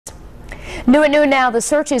New at noon now, the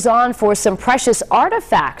search is on for some precious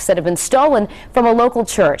artifacts that have been stolen from a local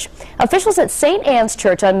church. Officials at St. Anne's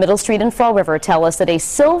Church on Middle Street in Fall River tell us that a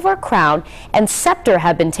silver crown and scepter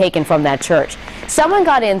have been taken from that church. Someone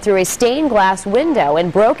got in through a stained glass window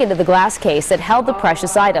and broke into the glass case that held the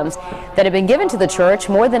precious items that had been given to the church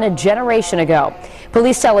more than a generation ago.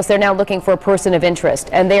 Police tell us they're now looking for a person of interest,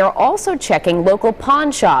 and they are also checking local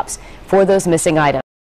pawn shops for those missing items.